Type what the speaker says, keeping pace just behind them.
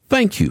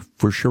Thank you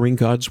for sharing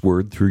God's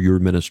Word through your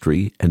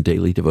ministry and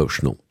daily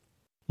devotional.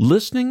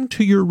 Listening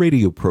to your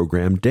radio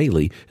program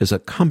daily is a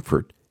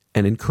comfort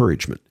and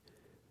encouragement.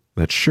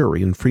 That's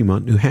Sherry in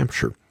Fremont, New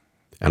Hampshire.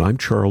 And I'm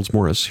Charles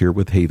Morris here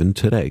with Haven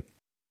Today.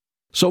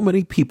 So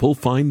many people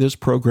find this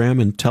program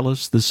and tell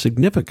us the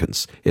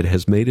significance it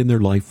has made in their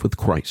life with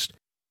Christ.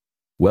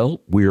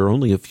 Well, we are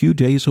only a few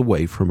days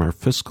away from our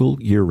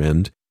fiscal year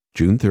end,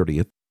 June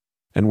 30th,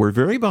 and we're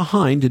very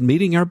behind in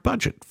meeting our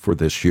budget for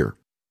this year.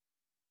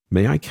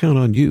 May I count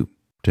on you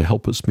to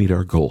help us meet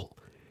our goal?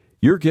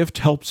 Your gift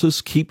helps us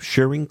keep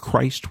sharing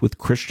Christ with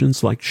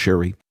Christians like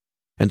Sherry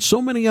and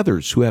so many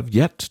others who have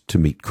yet to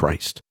meet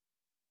Christ.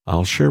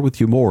 I'll share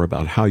with you more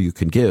about how you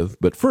can give,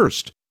 but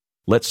first,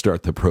 let's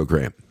start the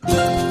program.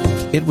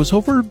 It was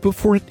over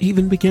before it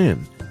even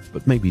began,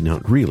 but maybe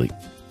not really.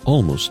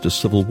 Almost a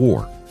civil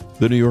war.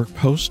 The New York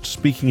Post,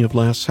 speaking of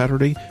last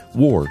Saturday,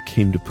 war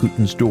came to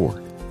Putin's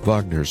door.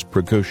 Wagner's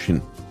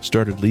Prigozhin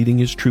started leading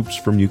his troops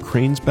from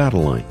Ukraine's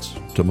battle lines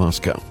to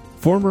Moscow.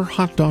 Former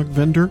hot dog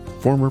vendor,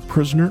 former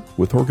prisoner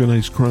with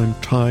organized crime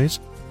ties,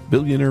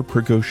 billionaire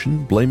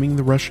Prigozhin blaming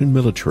the Russian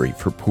military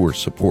for poor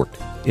support,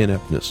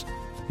 ineptness.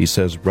 He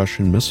says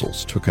Russian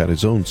missiles took out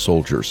his own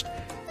soldiers.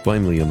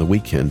 Finally, on the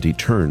weekend, he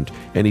turned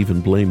and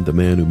even blamed the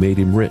man who made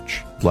him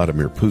rich,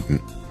 Vladimir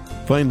Putin.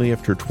 Finally,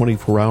 after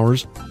 24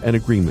 hours, an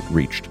agreement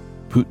reached.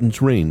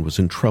 Putin's reign was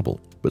in trouble,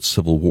 but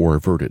civil war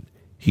averted.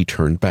 He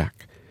turned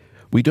back.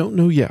 We don't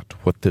know yet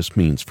what this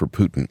means for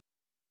Putin.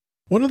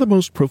 One of the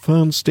most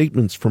profound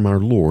statements from our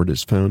Lord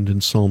is found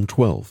in Psalm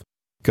 12.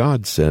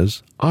 God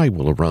says, I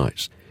will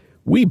arise.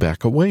 We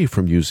back away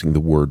from using the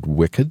word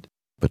wicked,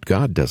 but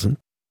God doesn't.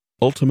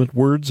 Ultimate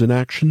words and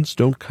actions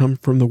don't come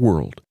from the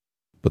world,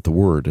 but the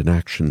word and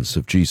actions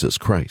of Jesus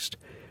Christ.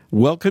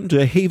 Welcome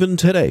to Haven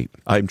Today.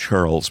 I'm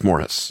Charles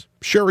Morris,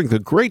 sharing the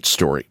great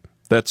story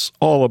that's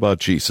all about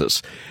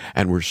Jesus.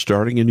 And we're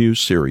starting a new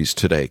series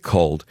today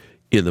called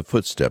In the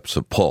Footsteps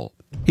of Paul.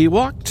 He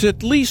walked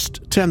at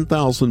least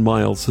 10,000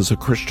 miles as a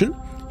Christian.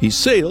 He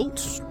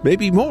sailed,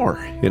 maybe more,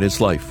 in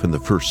his life in the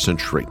first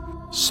century.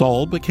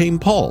 Saul became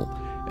Paul,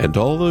 and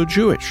although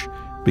Jewish,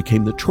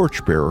 became the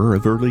torchbearer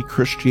of early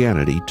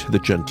Christianity to the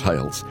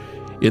Gentiles.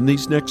 In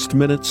these next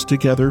minutes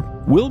together,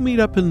 we'll meet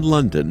up in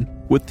London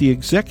with the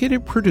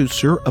executive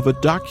producer of a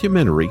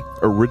documentary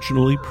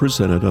originally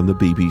presented on the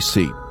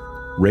BBC.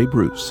 Ray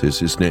Bruce is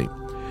his name.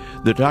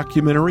 The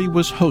documentary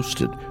was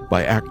hosted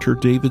by actor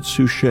David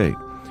Suchet,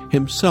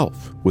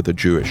 himself with a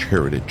Jewish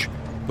heritage,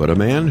 but a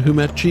man who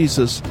met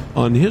Jesus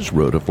on his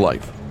road of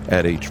life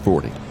at age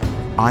 40.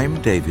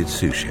 I'm David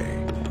Suchet,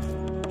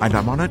 and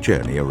I'm on a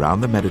journey around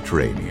the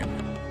Mediterranean,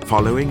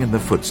 following in the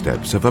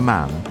footsteps of a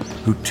man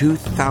who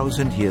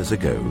 2,000 years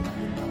ago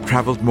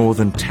traveled more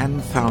than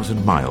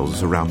 10,000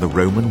 miles around the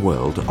Roman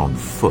world on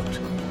foot,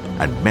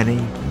 and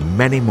many,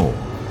 many more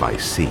by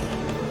sea.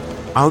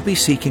 I'll be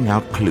seeking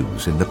out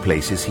clues in the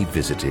places he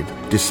visited,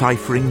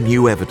 deciphering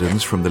new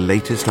evidence from the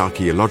latest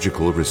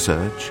archaeological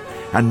research,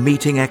 and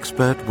meeting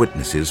expert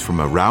witnesses from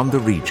around the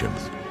region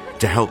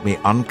to help me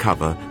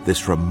uncover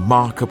this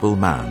remarkable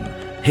man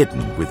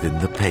hidden within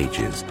the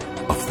pages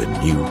of the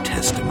New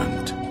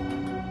Testament.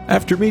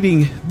 After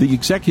meeting the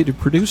executive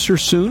producer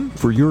soon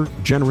for your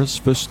generous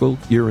fiscal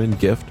year-end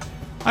gift,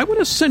 I want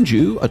to send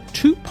you a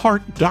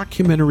 2-part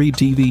documentary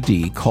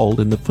DVD called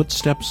In the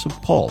Footsteps of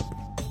Paul,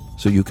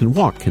 so you can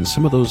walk in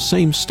some of those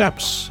same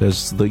steps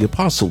as the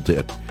apostle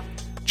did.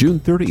 June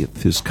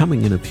 30th is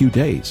coming in a few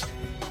days,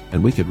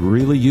 and we could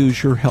really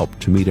use your help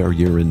to meet our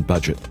year-end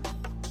budget.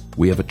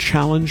 We have a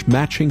challenge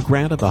matching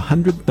grant of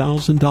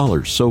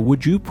 $100,000, so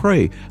would you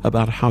pray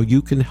about how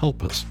you can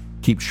help us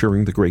keep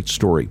sharing the great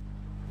story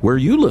where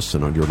you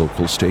listen on your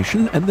local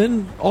station and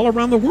then all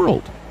around the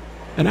world?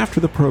 And after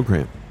the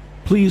program,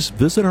 please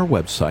visit our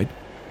website,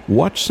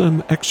 watch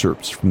some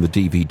excerpts from the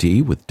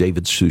DVD with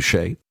David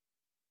Suchet,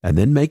 and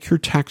then make your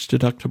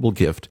tax-deductible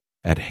gift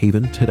at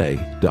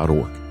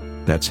haventoday.org.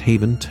 That's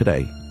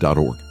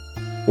haventoday.org.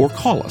 Or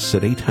call us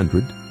at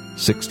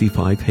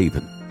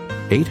 800-65-HAVEN.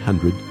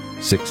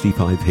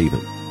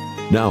 800-65-HAVEN.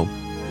 Now,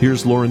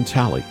 here's Lauren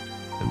Talley,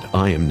 and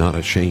I Am Not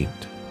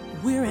Ashamed.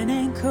 We're an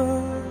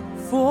anchor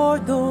for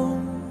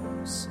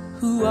those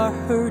who are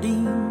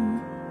hurting.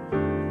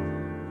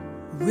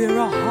 We're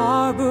a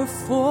harbor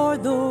for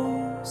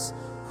those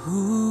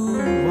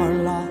who are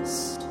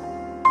lost.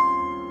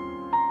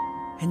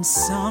 And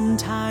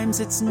sometimes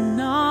it's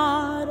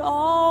not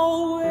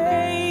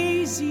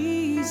always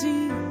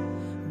easy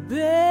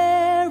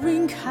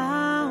bearing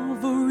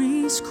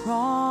Calvary's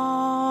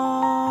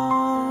cross.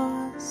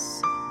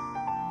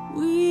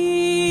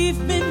 We've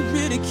been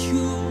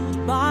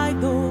ridiculed by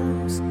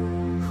those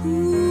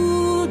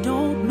who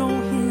don't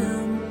know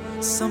Him.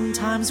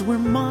 Sometimes we're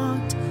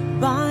mocked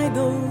by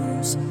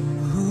those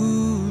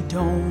who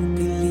don't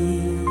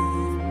believe.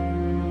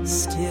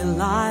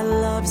 Still I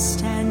love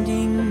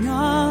standing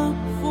up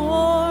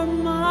for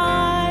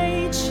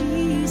my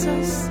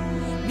Jesus,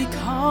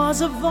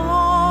 because of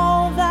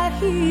all that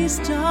He's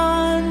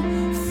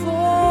done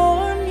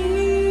for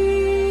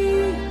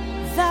me.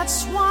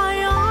 That's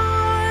why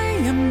I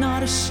am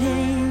not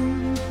ashamed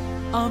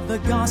of the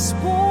gospel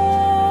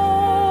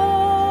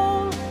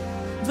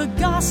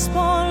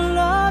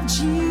of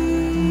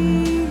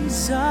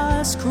Jesus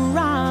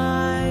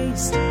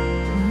Christ.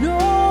 No,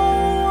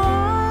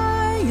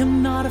 I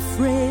am not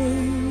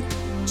afraid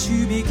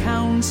to be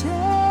counted,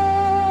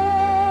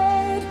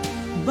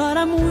 but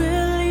I'm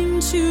willing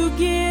to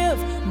give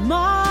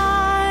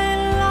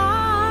my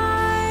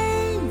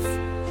life.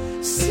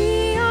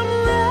 See,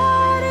 I'm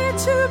ready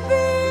to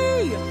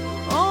be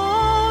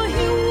all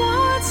He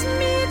wants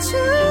me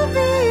to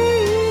be.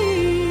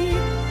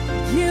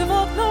 Give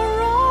up the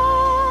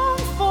wrong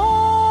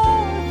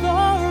for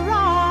the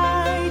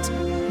right.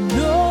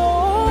 No,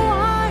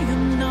 I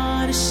am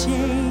not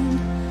ashamed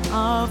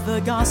of the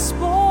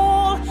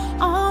gospel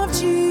of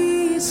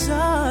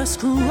Jesus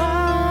Christ.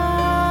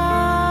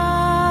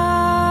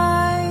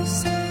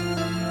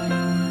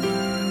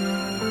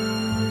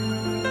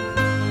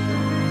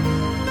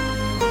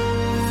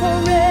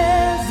 For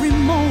every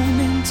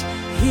moment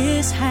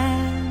His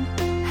hand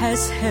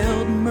has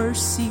held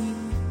mercy,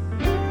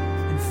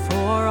 and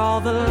for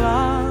all the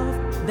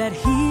love that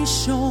He's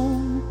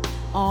shown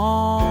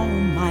all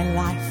my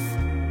life.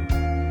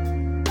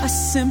 A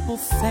simple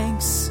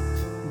thanks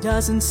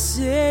doesn't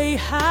say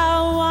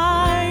how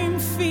I'm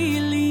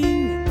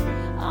feeling.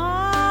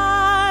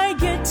 I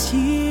get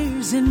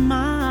tears in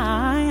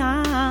my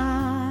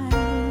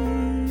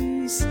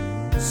eyes.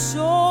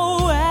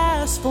 So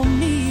as for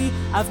me,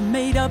 I've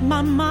made up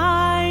my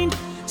mind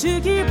to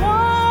keep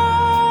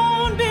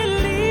on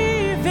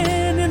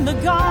believing in the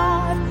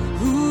God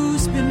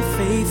who's been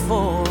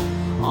faithful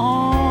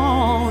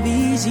all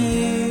these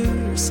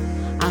years.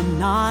 I'm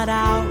not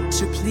out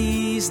to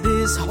please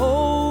this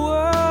whole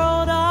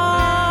world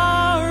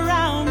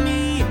around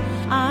me.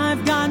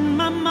 I've got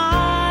my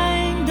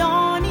mind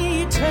on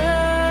eternity.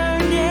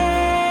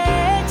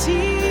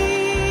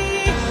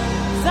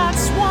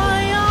 That's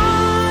why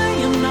I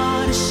am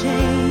not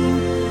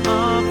ashamed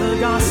of the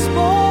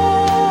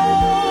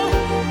gospel.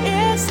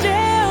 It's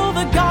still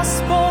the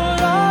gospel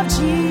of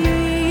Jesus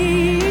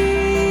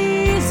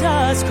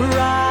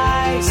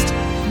Christ.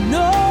 No,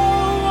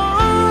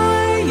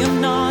 I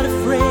am not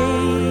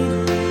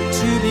afraid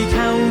to be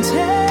counted,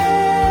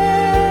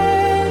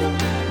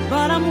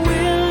 but I'm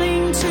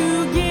willing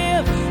to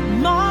give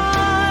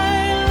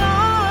my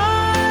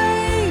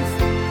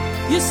life.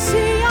 You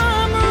see,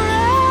 I'm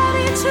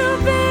ready to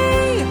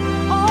be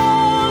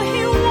all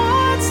He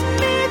wants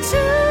me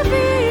to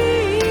be.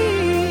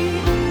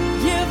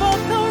 Give up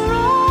the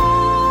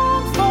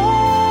wrong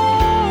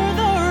for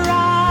the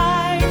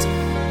right.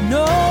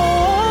 No,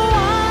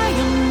 I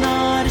am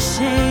not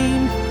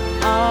ashamed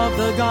of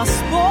the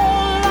gospel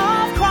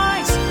of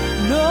Christ.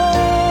 No,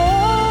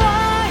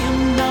 I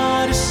am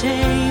not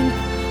ashamed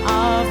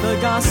of the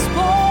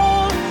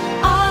gospel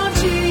of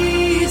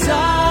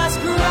Jesus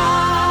Christ.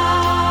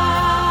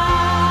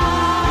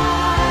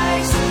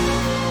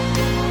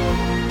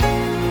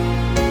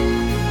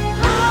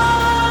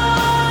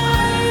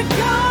 I've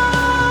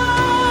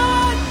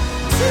got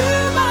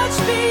too much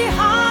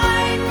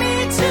behind me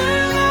to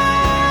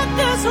let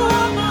this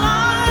world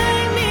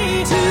blind me.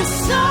 To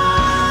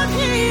some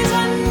He's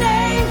a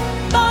name,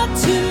 but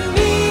to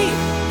me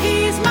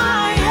He's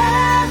my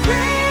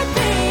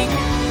everything.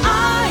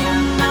 I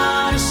am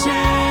not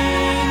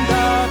ashamed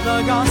of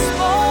the gospel.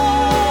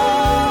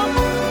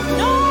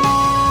 No,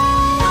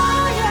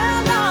 I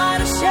am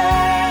not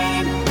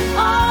ashamed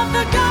of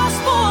the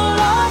gospel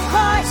of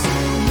Christ.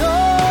 No,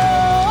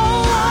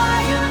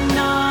 I am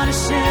not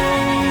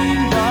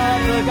ashamed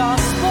of the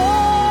gospel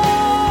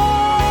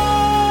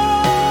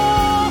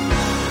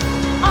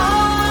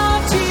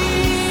of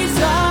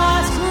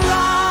Jesus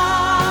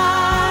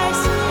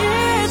Christ.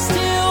 It's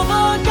still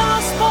the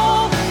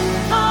gospel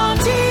of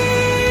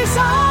Jesus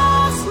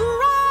Christ.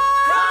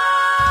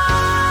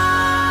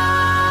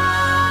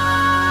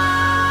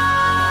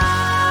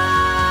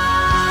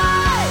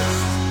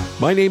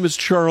 My name is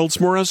Charles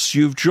Morris.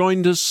 You've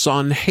joined us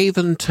on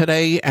Haven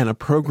today and a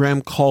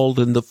program called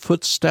In the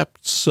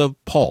Footsteps of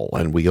Paul,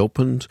 and we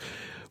opened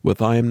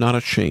with I Am Not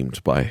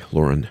Ashamed by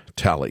Lauren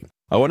Talley.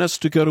 I want us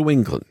to go to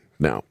England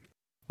now.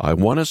 I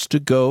want us to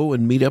go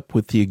and meet up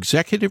with the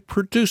executive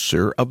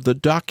producer of the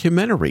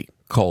documentary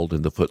called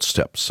In the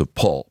Footsteps of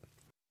Paul.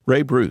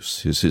 Ray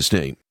Bruce is his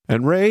name.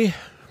 And Ray,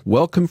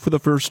 welcome for the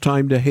first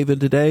time to Haven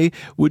today.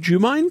 Would you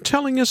mind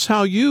telling us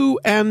how you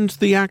and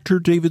the actor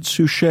David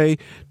Suchet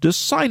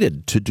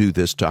decided to do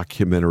this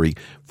documentary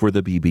for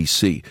the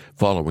BBC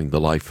following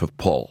the life of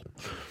Paul?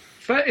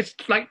 It's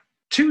like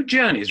two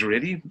journeys,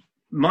 really.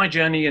 My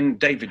journey and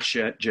David's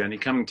journey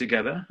coming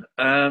together.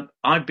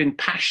 I've been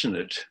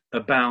passionate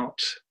about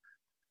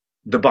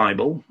the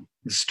Bible,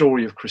 the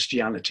story of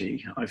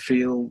Christianity. I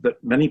feel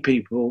that many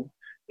people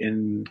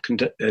in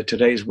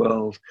today's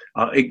world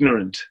are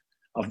ignorant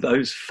of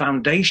those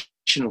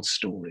foundational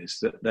stories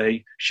that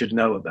they should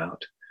know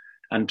about.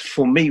 And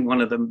for me,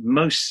 one of the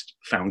most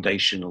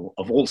foundational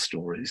of all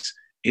stories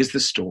is the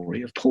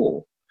story of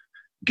Paul.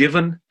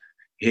 Given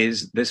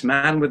this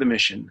man with a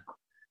mission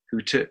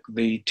who took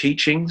the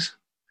teachings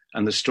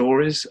and the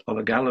stories of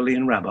a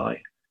Galilean rabbi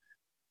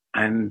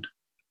and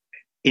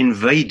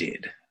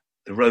invaded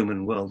the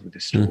Roman world with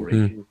this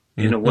story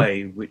in a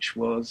way which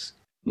was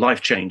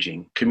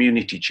life-changing,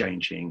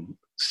 community-changing,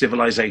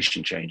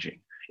 civilization-changing.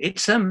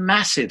 It's a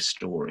massive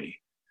story,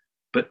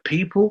 but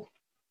people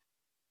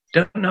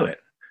don't know it.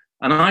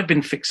 And I've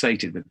been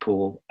fixated with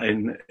Paul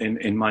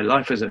in my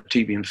life as a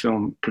TV and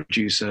film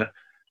producer,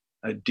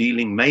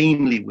 dealing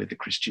mainly with the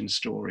Christian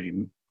story,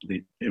 and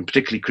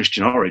particularly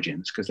Christian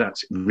origins, because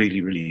that's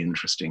really, really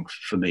interesting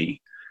for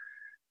me.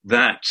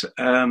 That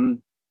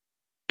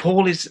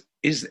Paul is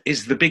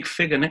the big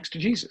figure next to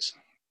Jesus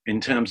in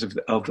terms of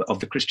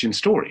the Christian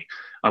story.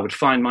 I would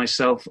find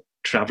myself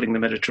traveling the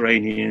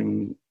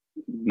Mediterranean,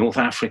 North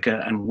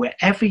Africa, and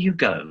wherever you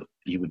go,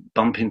 you would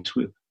bump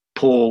into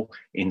Paul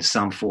in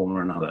some form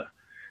or another.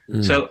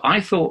 So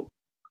I thought,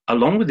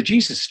 along with the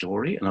Jesus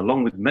story and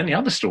along with many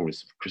other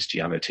stories of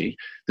Christianity,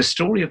 the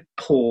story of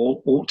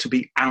Paul ought to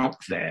be out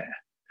there,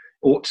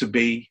 ought to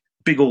be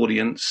big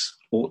audience,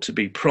 ought to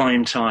be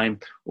prime time,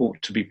 ought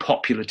to be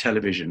popular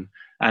television,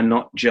 and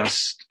not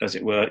just, as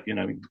it were,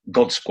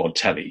 God Squad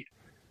telly.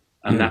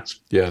 And that's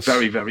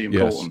very, very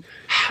important. Yes.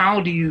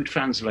 How do you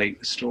translate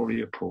the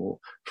story of Paul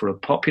for a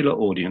popular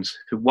audience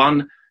who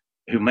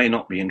may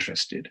not be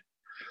interested?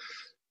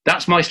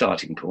 That's my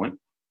starting point.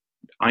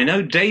 I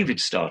know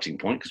David's starting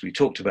point, because we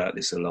talked about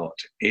this a lot.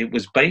 It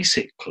was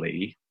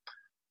basically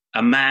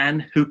a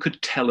man who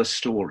could tell a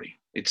story.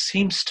 It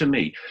seems to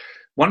me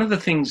one of the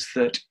things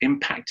that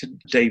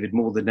impacted David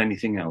more than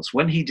anything else,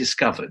 when he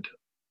discovered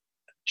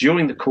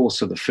during the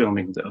course of the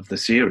filming of the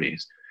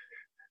series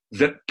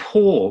that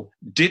Paul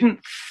didn't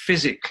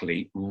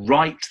physically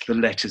write the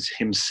letters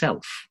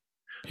himself.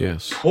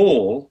 Yes.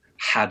 Paul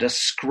had a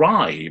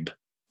scribe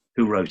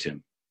who wrote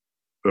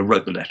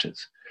the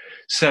letters.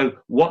 So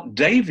what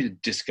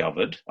David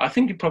discovered, I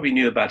think he probably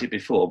knew about it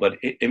before, but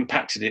it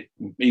impacted it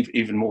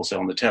even more so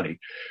on the telly,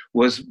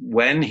 was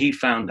when he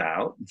found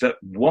out that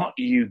what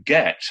you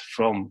get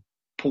from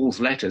Paul's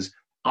letters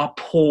are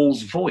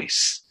Paul's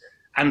voice.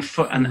 And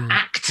for an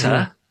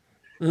actor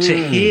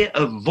to hear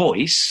a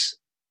voice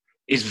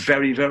is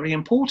very, very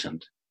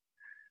important.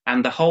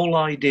 And the whole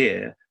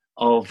idea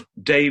of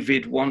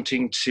David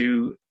wanting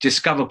to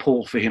discover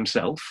Paul for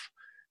himself,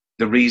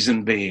 the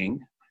reason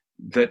being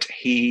that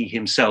he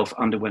himself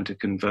underwent a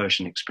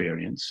conversion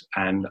experience.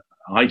 And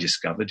I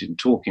discovered in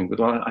talking with,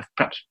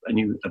 perhaps I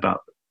knew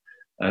about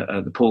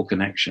the Paul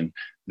connection,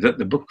 that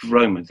the book of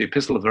Romans, the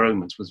Epistle of the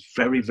Romans, was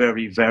very,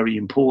 very, very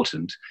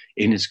important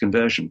in his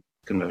conversion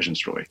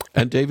story.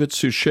 And David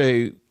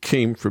Suchet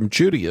came from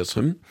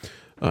Judaism.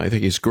 I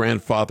think his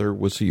grandfather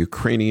was a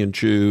Ukrainian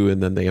Jew,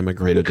 and then they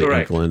immigrated to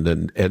England.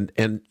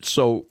 And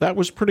so that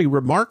was pretty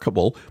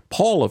remarkable.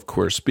 Paul, of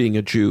course, being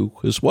a Jew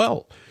as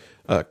well,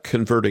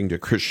 converting to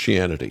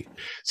Christianity.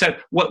 So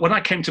when I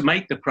came to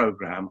make the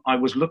program, I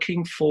was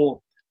looking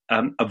for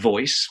a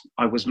voice.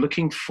 I was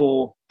looking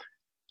for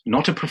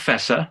not a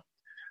professor.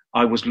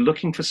 I was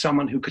looking for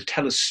someone who could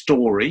tell a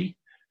story.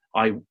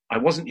 I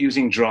wasn't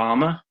using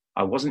drama.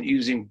 I wasn't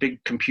using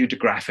big computer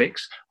graphics.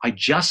 I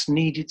just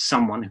needed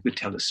someone who could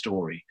tell a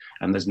story.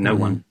 And there's no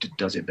one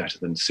does it better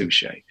than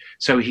Suchet.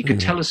 So he could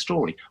tell a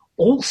story.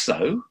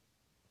 Also,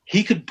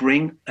 he could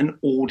bring an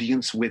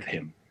audience with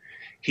him.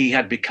 He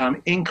had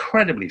become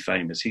incredibly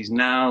famous. He's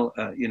now,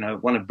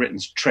 one of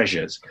Britain's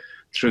treasures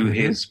through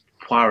his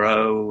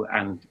Poirot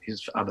and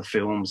his other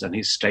films and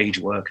his stage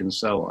work and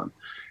so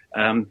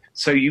on.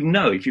 So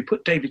if you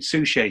put David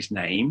Suchet's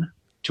name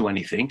to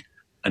anything,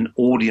 an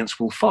audience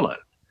will follow.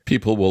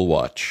 People will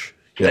watch.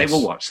 Yes. They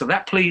will watch. So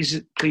that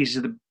pleases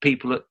the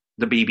people at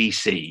the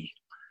BBC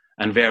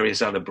and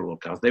various other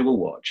broadcasts. They will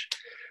watch.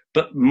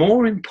 But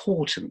more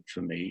important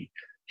for me,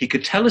 he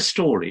could tell a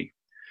story,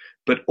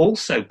 but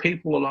also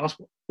people will ask,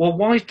 well,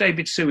 why is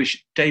David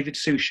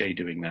Suchet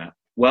doing that?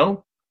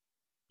 Well,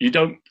 you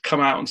don't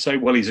come out and say,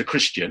 well, he's a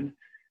Christian.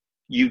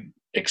 You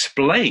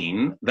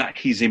explain that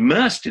he's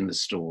immersed in the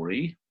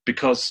story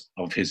because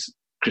of his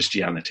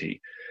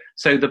Christianity.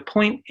 So the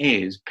point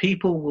is,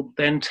 people will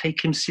then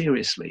take him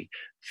seriously.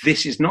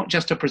 This is not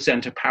just a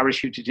presenter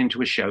parachuted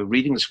into a show,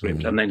 reading the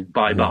script, and then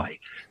bye-bye.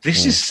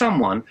 This is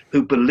someone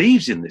who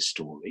believes in this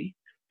story,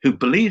 who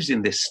believes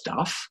in this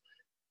stuff,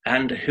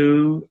 and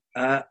who,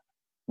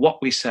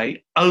 what we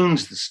say,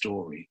 owns the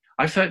story.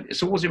 I find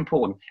it's always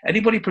important.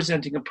 Anybody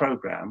presenting a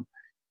program,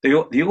 the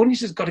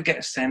audience has got to get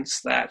a sense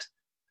that,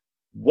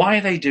 why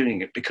are they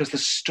doing it? Because the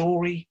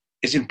story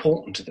is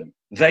important to them.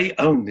 They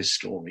own this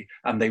story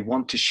and they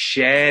want to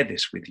share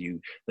this with you.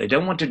 They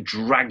don't want to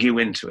drag you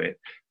into it.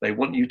 They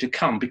want you to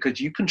come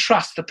because you can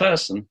trust the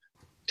person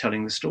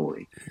telling the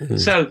story.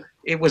 So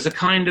it was a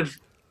kind of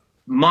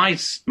my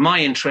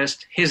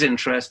interest, his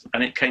interest,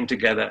 and it came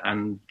together,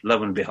 and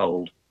lo and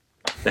behold,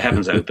 the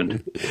heavens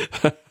opened.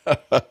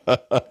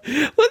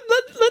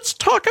 Let's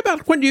talk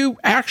about when you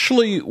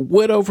actually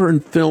went over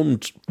and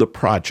filmed the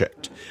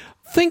project.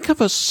 Think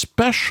of a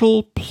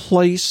special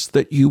place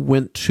that you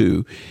went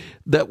to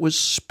that was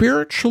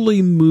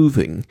spiritually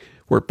moving,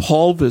 where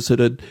Paul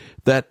visited,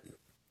 that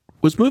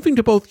was moving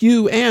to both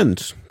you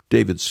and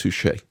David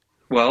Suchet.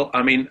 Well,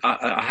 I mean,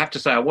 I have to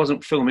say I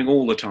wasn't filming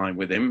all the time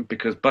with him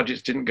because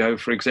budgets didn't go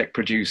for exec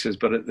producers,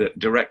 but at the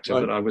director.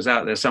 Right. But I was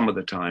out there some of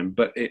the time.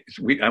 But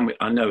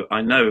I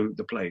know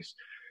the place.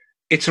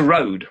 It's a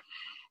road.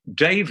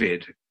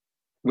 David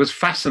was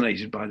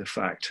fascinated by the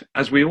fact,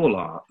 as we all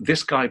are,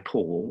 this guy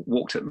Paul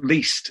walked at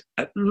least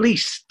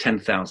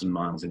 10,000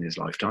 miles in his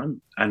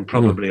lifetime, and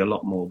probably a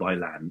lot more by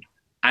land.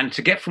 And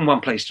to get from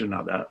one place to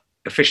another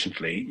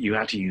efficiently, you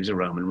had to use a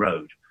Roman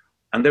road.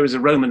 And there is a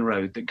Roman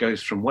road that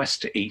goes from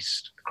west to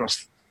east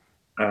across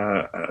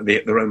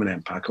the Roman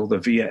Empire called the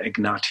Via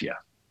Egnatia.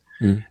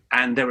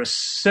 And there are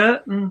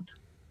certain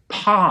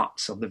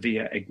parts of the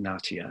Via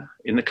Egnatia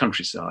in the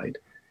countryside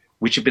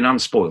which have been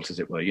unspoilt, as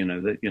it were.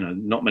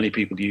 Not many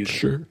people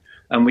use them.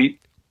 And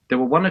there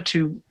were one or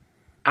two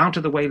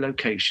out-of-the-way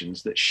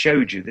locations that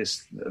showed you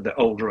the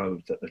old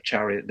road that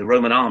the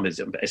Roman armies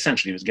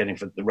essentially was getting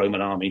for the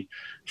Roman army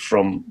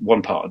from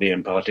one part of the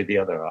empire to the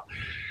other.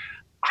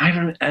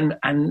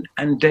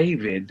 And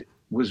David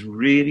was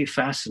really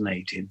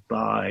fascinated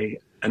by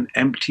an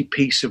empty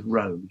piece of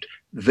road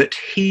that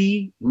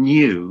he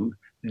knew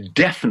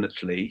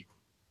definitely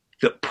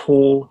that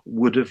Paul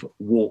would have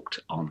walked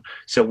on.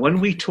 So when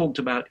we talked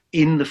about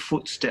in the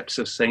footsteps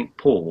of St.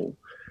 Paul,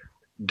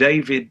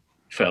 David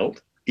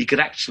felt he could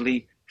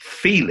actually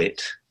feel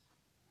it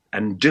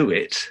and do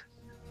it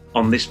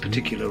on this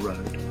particular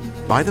road.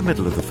 By the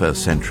middle of the 1st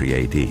century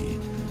AD,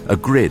 a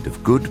grid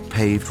of good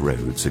paved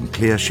roads and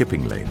clear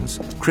shipping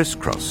lanes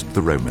crisscrossed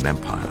the Roman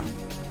Empire.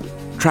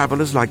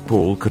 Travellers like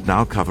Paul could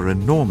now cover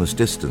enormous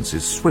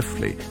distances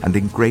swiftly and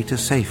in greater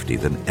safety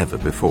than ever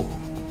before.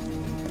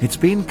 It's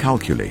been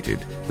calculated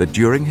that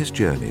during his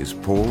journeys,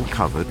 Paul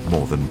covered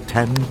more than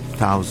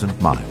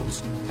 10,000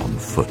 miles on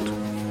foot.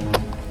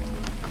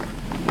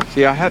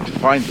 See, I had to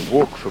find the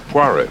walk for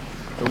Poirot,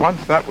 but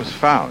once that was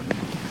found,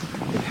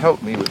 it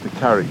helped me with the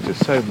character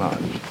so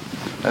much.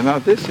 And now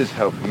this is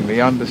helping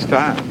me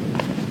understand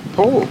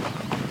Paul,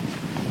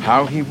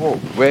 how he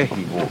walked, where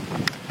he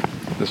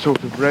walked, the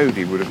sort of road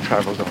he would have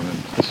travelled on and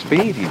the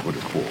speed he would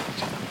have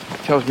walked.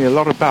 It tells me a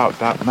lot about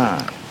that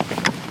man.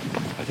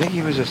 I think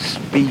he was a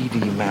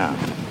speedy man,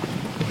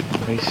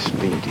 very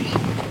speedy.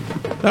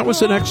 That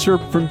was an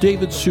excerpt from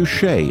David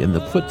Suchet in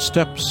the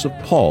Footsteps of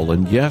Paul,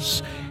 and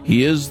yes,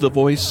 he is the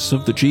voice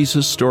of the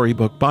Jesus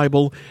Storybook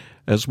Bible,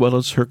 as well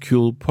as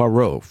Hercule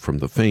Poirot from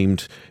the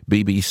famed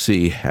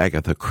BBC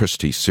Agatha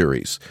Christie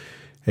series.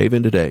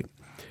 Haven today.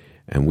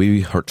 And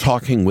we are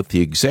talking with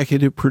the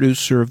executive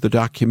producer of the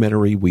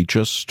documentary we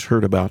just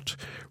heard about,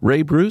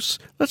 Ray Bruce.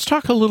 Let's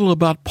talk a little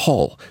about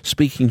Paul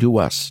speaking to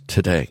us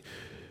today.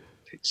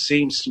 It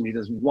seems to me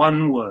there's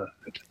one word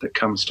that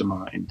comes to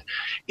mind.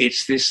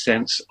 It's this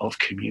sense of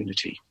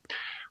community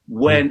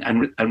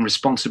and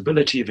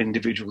responsibility of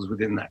individuals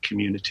within that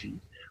community.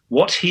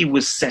 What he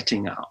was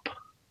setting up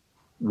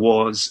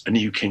was a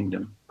new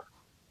kingdom.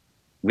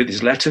 With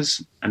his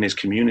letters and his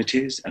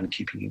communities and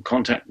keeping in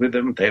contact with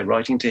them, they're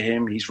writing to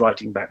him, he's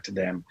writing back to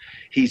them.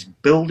 He's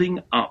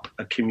building up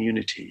a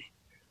community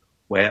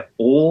where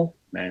all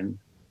men,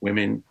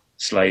 women,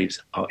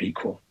 slaves are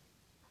equal.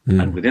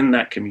 And within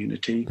that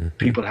community,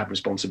 people have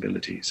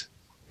responsibilities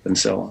and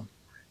so on.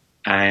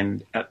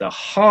 And at the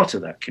heart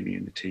of that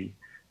community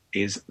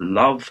is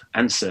love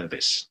and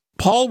service.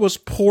 Paul was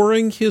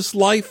pouring his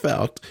life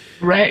out.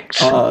 Correct.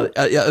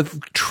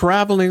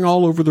 Traveling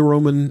all over the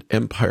Roman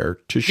Empire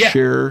to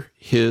share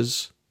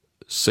his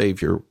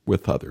Savior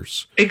with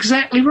others.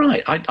 Exactly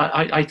right.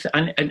 It's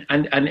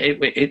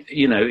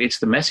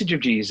the message of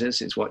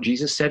Jesus. It's what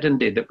Jesus said and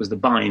did that was the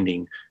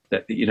binding.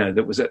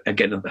 That was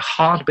again at the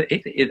heart, but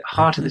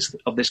heart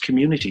of this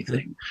community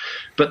thing.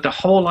 But the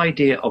whole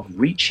idea of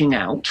reaching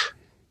out,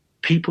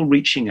 people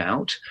reached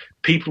out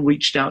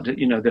to,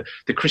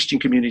 the Christian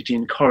community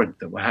in Corinth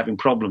that were having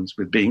problems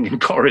with being in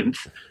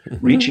Corinth,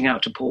 reaching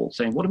out to Paul,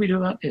 saying, what do we do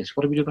about this?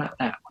 What do we do about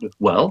that?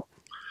 Well,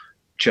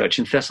 church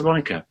in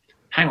Thessalonica,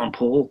 hang on,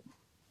 Paul,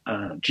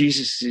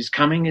 Jesus is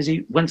coming.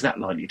 When's that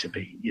likely to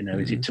be?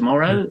 Is it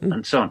tomorrow?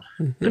 And so on.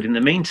 But in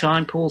the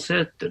meantime, Paul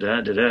said,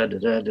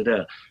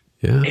 da-da-da-da-da-da-da-da.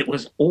 Yeah. It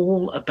was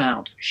all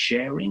about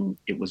sharing.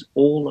 It was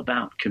all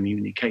about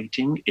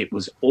communicating. It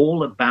was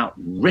all about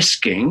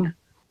risking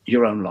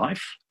your own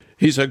life.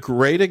 He's a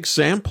great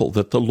example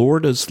that the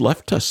Lord has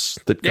left us,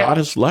 that God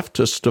has left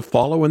us to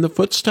follow in the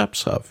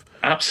footsteps of.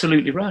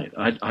 Absolutely right.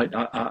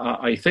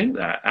 I think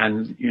that.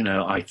 And,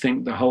 I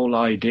think the whole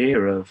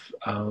idea of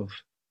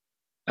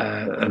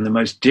and the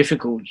most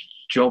difficult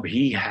job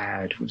he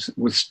had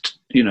was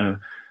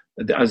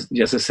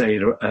as I say,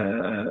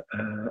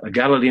 a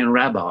Galilean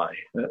rabbi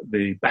at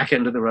the back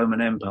end of the Roman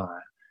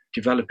Empire,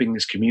 developing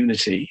this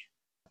community.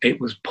 It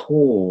was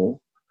Paul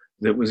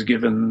that was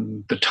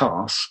given the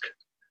task,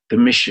 the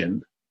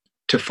mission,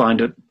 to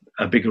find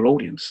a bigger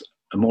audience,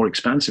 a more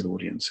expansive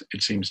audience,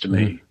 it seems to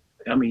me.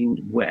 I mean,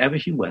 wherever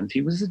he went,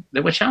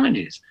 there were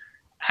challenges.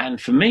 And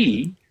for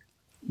me,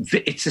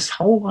 it's this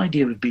whole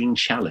idea of being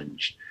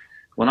challenged.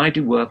 When I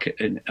do work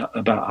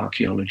about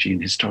archaeology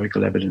and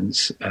historical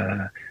evidence,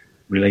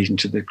 relating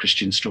to the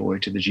Christian story,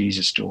 to the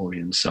Jesus story,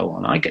 and so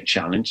on. I get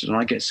challenged and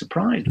I get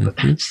surprised, but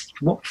that's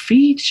what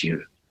feeds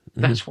you.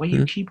 That's why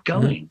you keep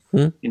going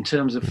in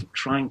terms of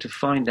trying to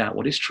find out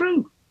what is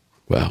true.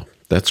 Wow,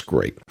 that's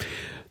great.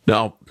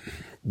 Now,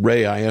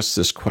 Ray, I asked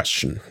this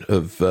question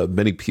of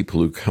many people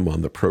who come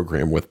on the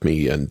program with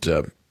me, and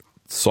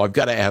so I've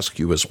got to ask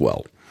you as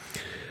well.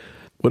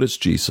 What does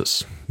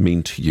Jesus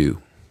mean to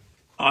you?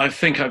 I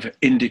think I've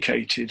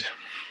indicated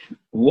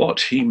what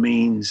he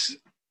means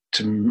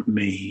to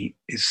me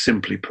is,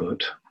 simply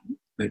put,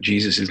 that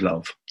Jesus is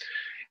love.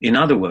 In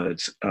other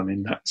words, I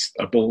mean, that's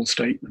a bold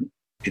statement.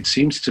 It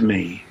seems to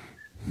me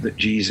that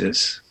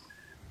Jesus,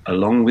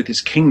 along with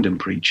his kingdom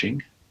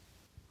preaching,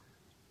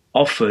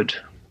 offered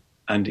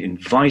and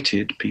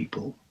invited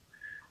people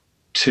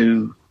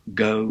to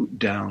go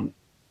down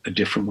a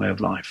different way of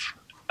life,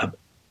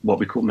 what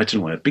we call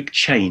metanoia, a big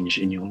change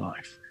in your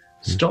life.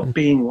 Stop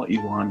being what you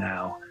are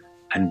now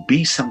and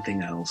be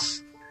something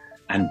else,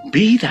 and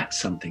be that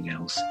something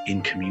else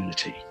in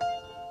community.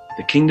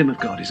 The kingdom of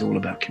God is all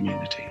about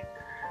community.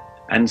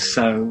 And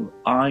so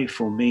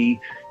for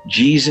me,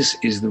 Jesus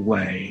is the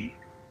way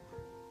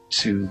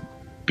to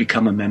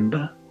become a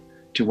member,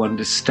 to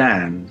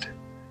understand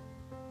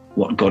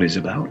what God is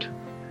about.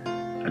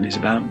 And it's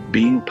about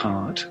being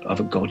part of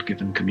a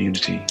God-given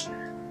community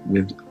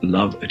with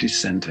love at its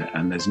center.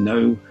 And there's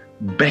no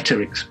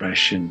better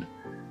expression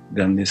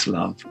than this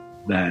love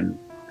than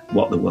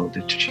what the world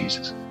did to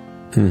Jesus.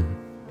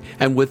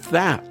 And with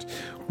that,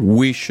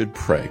 we should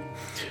pray.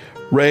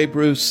 Ray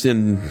Bruce,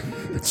 in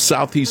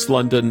Southeast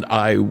London,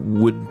 I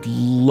would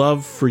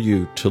love for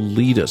you to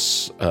lead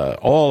us,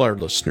 all our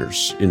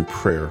listeners, in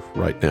prayer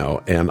right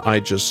now. And I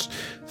just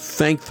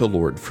thank the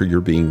Lord for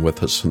your being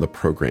with us in the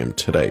program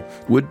today.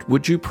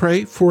 Would you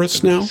pray for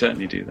us now? I'll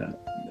certainly do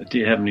that.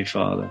 Dear Heavenly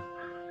Father,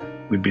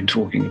 we've been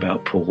talking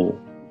about Paul,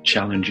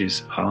 challenges,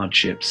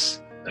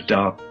 hardships, a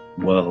dark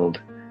world,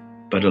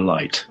 but a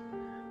light.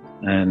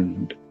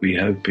 And we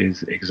hope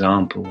his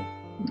example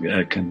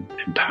can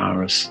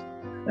empower us,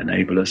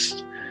 enable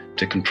us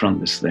to confront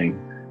this thing,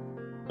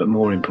 but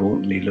more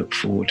importantly, look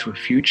forward to a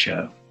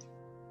future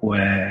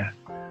where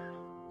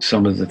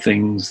some of the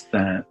things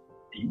that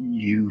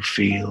you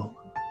feel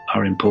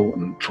are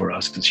important for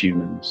us as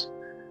humans,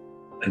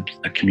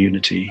 a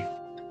community,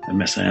 a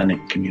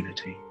messianic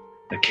community,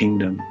 a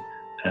kingdom,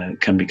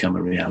 can become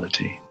a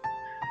reality,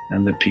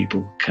 and that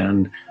people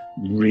can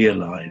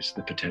realize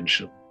the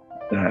potential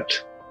that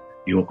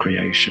your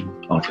creation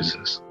offers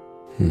us.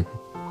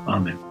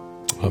 Amen.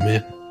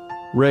 Amen.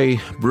 Ray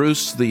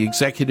Bruce, the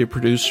executive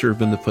producer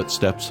of In the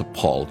Footsteps of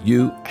Paul,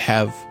 you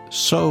have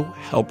so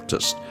helped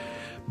us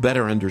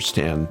better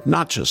understand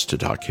not just a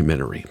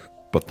documentary,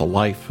 but the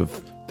life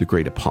of the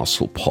great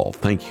apostle Paul.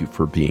 Thank you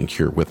for being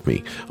here with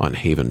me on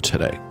Haven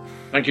today.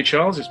 Thank you,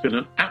 Charles. It's been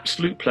an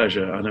absolute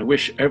pleasure, and I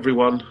wish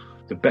everyone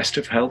the best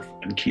of health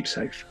and keep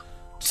safe.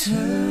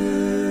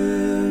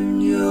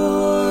 Turn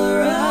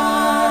your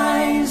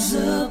eyes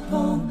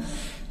upon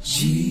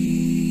Jesus.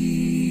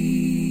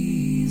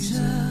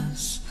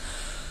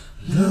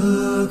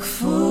 Look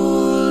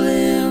full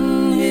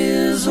in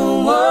his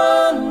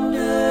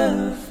wonderful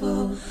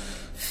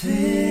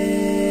face,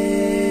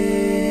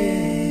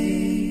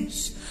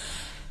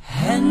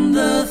 and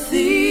the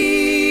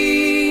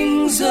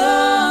things of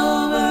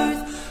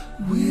earth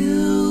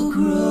will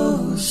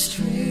grow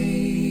strangely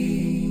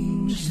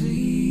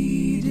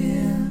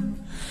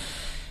dim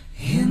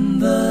in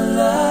the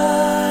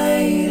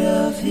light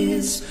of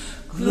his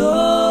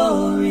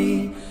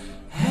glory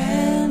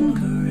and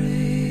grace.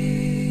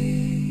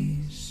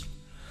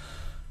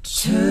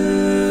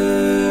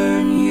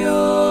 Turn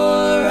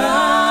your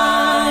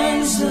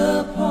eyes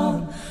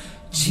upon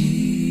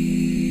Jesus.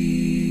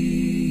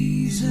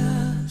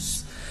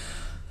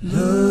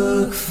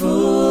 Look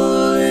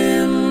full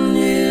in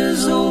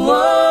his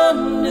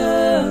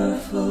wonderful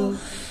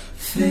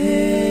face,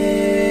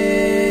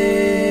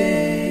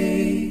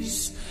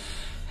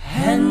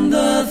 and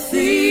the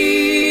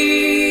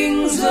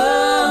things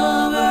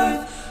of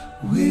earth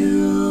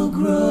will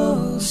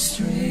grow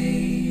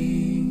strangely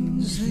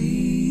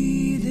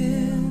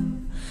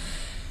dim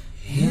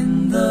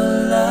in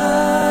the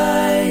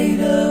light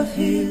of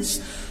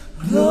his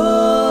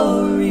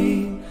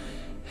glory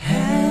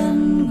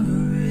and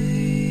grace.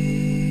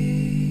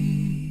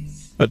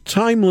 A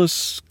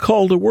timeless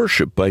call to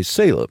worship by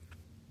Selah,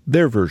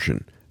 their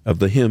version of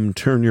the hymn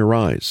Turn Your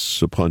Eyes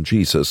Upon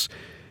Jesus.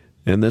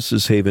 And this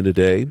is Haven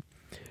Today.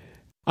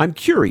 I'm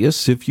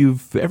curious if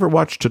you've ever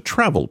watched a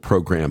travel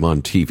program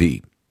on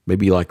TV,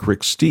 maybe like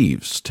Rick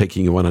Steves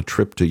taking you on a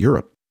trip to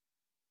Europe.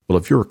 Well,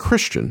 if you're a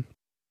Christian,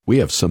 we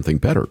have something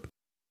better.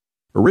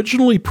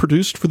 Originally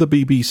produced for the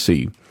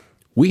BBC,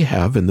 we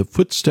have In the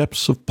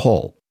Footsteps of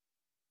Paul,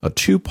 a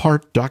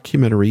 2-part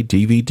documentary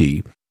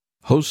DVD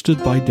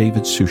hosted by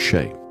David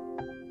Suchet.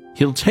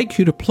 He'll take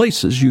you to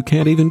places you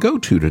can't even go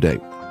to today,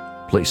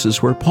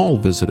 places where Paul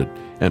visited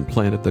and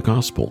planted the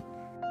gospel.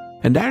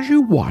 And as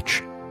you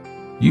watch,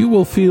 you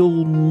will feel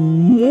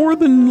more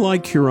than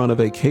like you're on a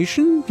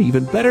vacation.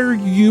 Even better,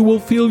 you will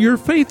feel your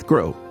faith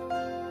grow.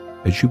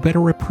 as you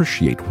better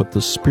appreciate what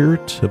the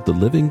Spirit of the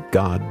living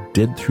God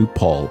did through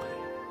Paul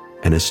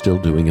and is still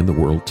doing in the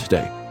world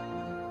today.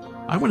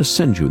 I want to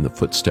send you in the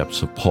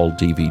footsteps of Paul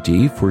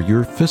DVD for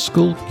your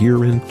fiscal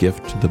year-end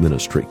gift to the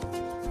ministry.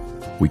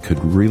 We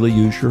could really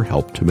use your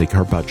help to make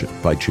our budget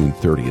by June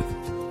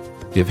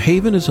 30th. If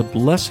Haven is a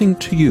blessing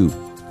to you,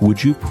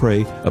 would you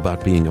pray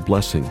about being a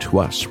blessing to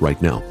us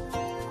right now?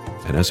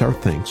 And as our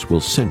thanks, we'll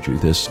send you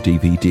this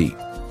DVD.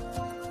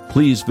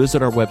 Please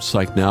visit our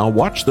website now,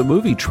 watch the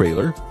movie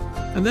trailer,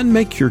 and then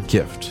make your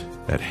gift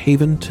at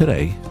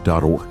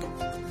haventoday.org.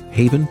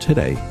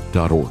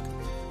 haventoday.org.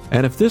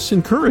 And if this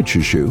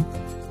encourages you,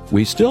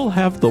 we still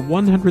have the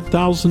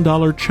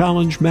 $100,000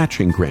 challenge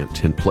matching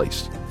grant in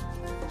place.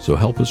 So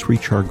help us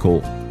reach our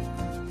goal.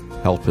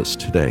 Help us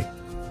today.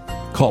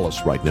 Call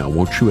us right now,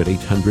 won't you, at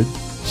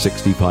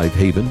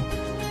 800-65-HAVEN,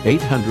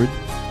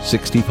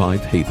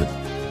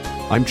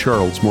 800-65-HAVEN. I'm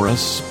Charles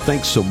Morris.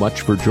 Thanks so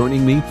much for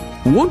joining me.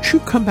 Won't you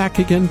come back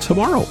again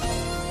tomorrow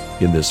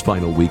in this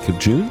final week of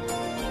June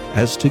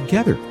as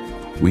together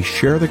we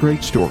share the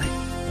great story.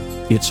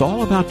 It's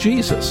all about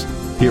Jesus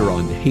here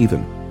on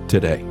Haven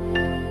Today.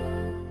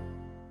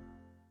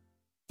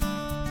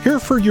 Here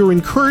for your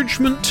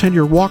encouragement and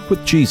your walk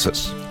with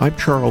Jesus. I'm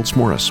Charles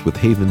Morris with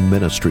Haven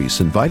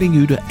Ministries, inviting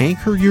you to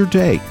anchor your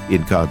day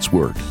in God's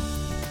Word.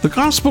 The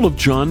Gospel of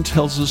John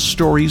tells us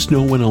stories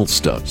no one else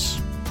does.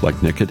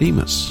 Like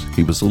Nicodemus,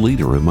 he was a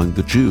leader among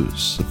the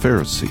Jews, a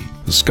Pharisee,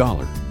 a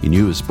scholar. He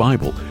knew his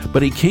Bible,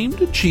 but he came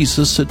to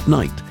Jesus at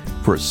night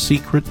for a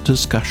secret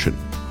discussion.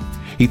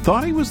 He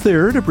thought he was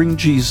there to bring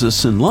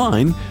Jesus in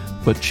line,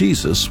 but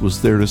Jesus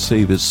was there to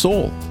save his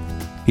soul.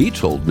 He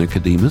told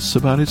Nicodemus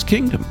about his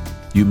kingdom.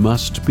 You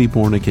must be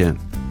born again.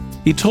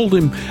 He told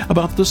him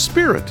about the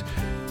Spirit.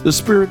 The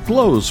Spirit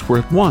blows where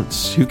it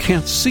wants. You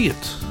can't see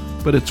it,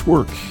 but its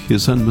work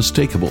is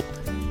unmistakable,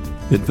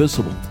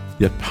 invisible,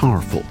 yet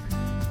powerful.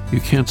 You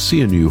can't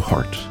see a new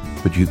heart,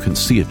 but you can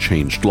see a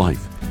changed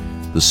life.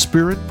 The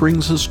Spirit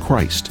brings us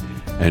Christ,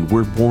 and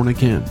we're born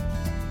again.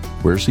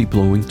 Where's He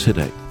blowing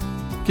today?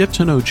 Get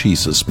to know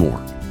Jesus more.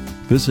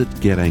 Visit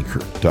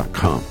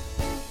getanchor.com.